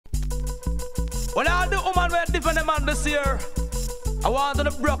Well, all the woman were different the man this year. I want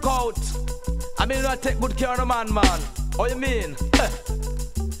to broke out. I mean, I take good care of the man. What you mean?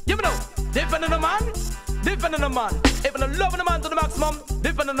 You know, different in the man, different in the man. If you love the man to the maximum,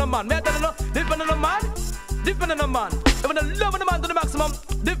 different in the man. Me I tell you, no, different in the man, different in the man. If you love the man to the maximum,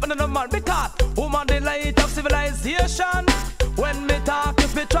 different in the man. Because woman the light of civilization. When me talk,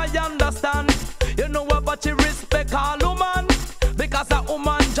 if you try understand, you know what, but you respect all woman. Because a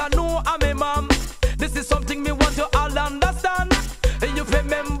woman, Jah know I'm a man. This is something me want you all understand. And you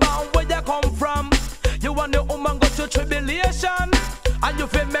remember where you come from. You want your woman go to tribulation. And you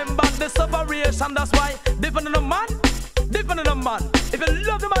remember the separation. That's why different in the man, different in the man. If you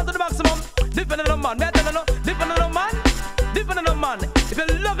love the man to the maximum, different in the man. Me I tell you no, different in the man, different in the man. If you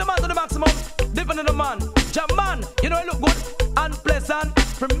love the man to the maximum, different in the man. Jah man, you know you look good and pleasant.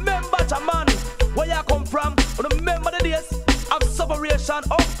 Remember Jah man, where you come from. Remember the days of separation.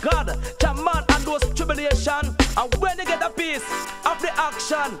 Oh God, Jah man and those tribulation. And when you get a piece of the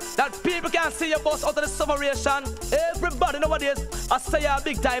action that people can see your boss out of the separation. Everybody nowadays, I say a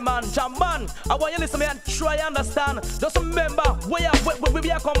big time man. Jah man, I want you to listen to me and try to understand. Just remember where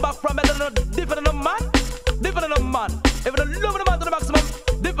you come back from. Different in the man, different in the man. If you love the man to the maximum,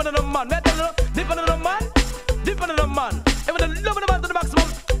 different in the man. Different in the man, different in the man. If you love the man to the maximum,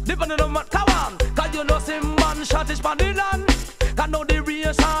 different in the man. Come on, cause you know some man shot his pan the land. Cause now the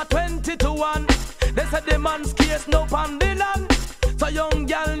race are 20 to 1. They said the man's case no pan the land. So young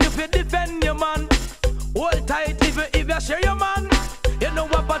girl, you fi defend your man. Hold tight if you share your man. You know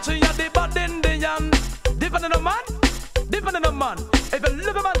what, but you are the bad in the end. Different in the man, different in the man. If you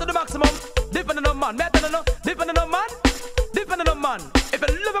love a man to the maximum, different in the man. Me I tell you no, different in the man, different in the man. If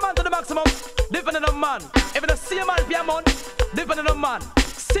you love a man to the maximum, different in the man. If you don't see a man for a month, different in the man.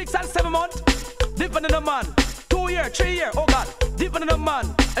 6 and 7 months, different in the man. 2 years, 3 years, oh God, different in the man.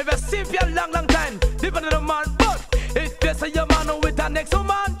 If you see for a long, long time, different in the man. But if you say your man with the next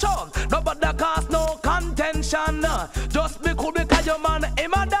woman, chum, nobody cause no contention. Just be cool because your man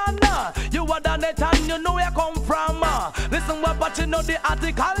him a done. You are done it and you know where you come from. Listen what but you know the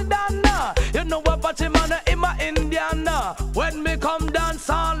article done. You know what but your man him a Indian. When me come dance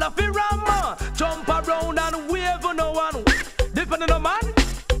all of the ram, jump around and wave no one. Different in the man,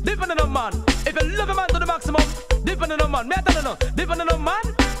 different in the man. If you love a man to the maximum, different in the man. Me I tell you no, different in the man,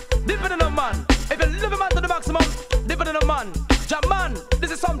 different in the man. If you love a man to the maximum, different in the man. Jah man,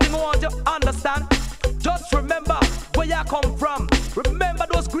 this is something I want you to understand. Just remember where you come from. Remember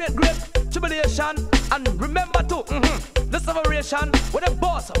those great tribulation. And remember too, the separation. When the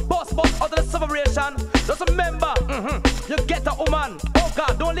boss out of the separation. Just remember, you get a woman. Oh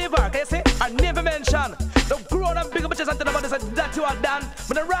God, don't leave her. Can you see? I never mention. The grown and big bitches and tell nobody said that you are done.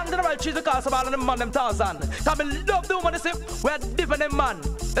 But the wrong general choose to call some all of them man them 1,000. Cause me love the woman, they say, we're different than man.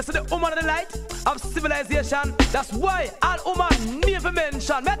 They say the woman of the light of civilization. That's why all woman never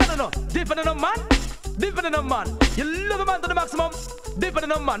mention. Me I tell you no, different than a man, different than a man. You love a man to the maximum, different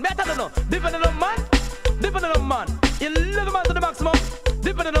than a man. Me I tell you no, different than a man, different than a man. You love a man to the maximum,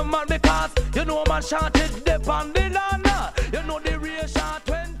 different than a man. Because you know a man shot it deep on the land. You know the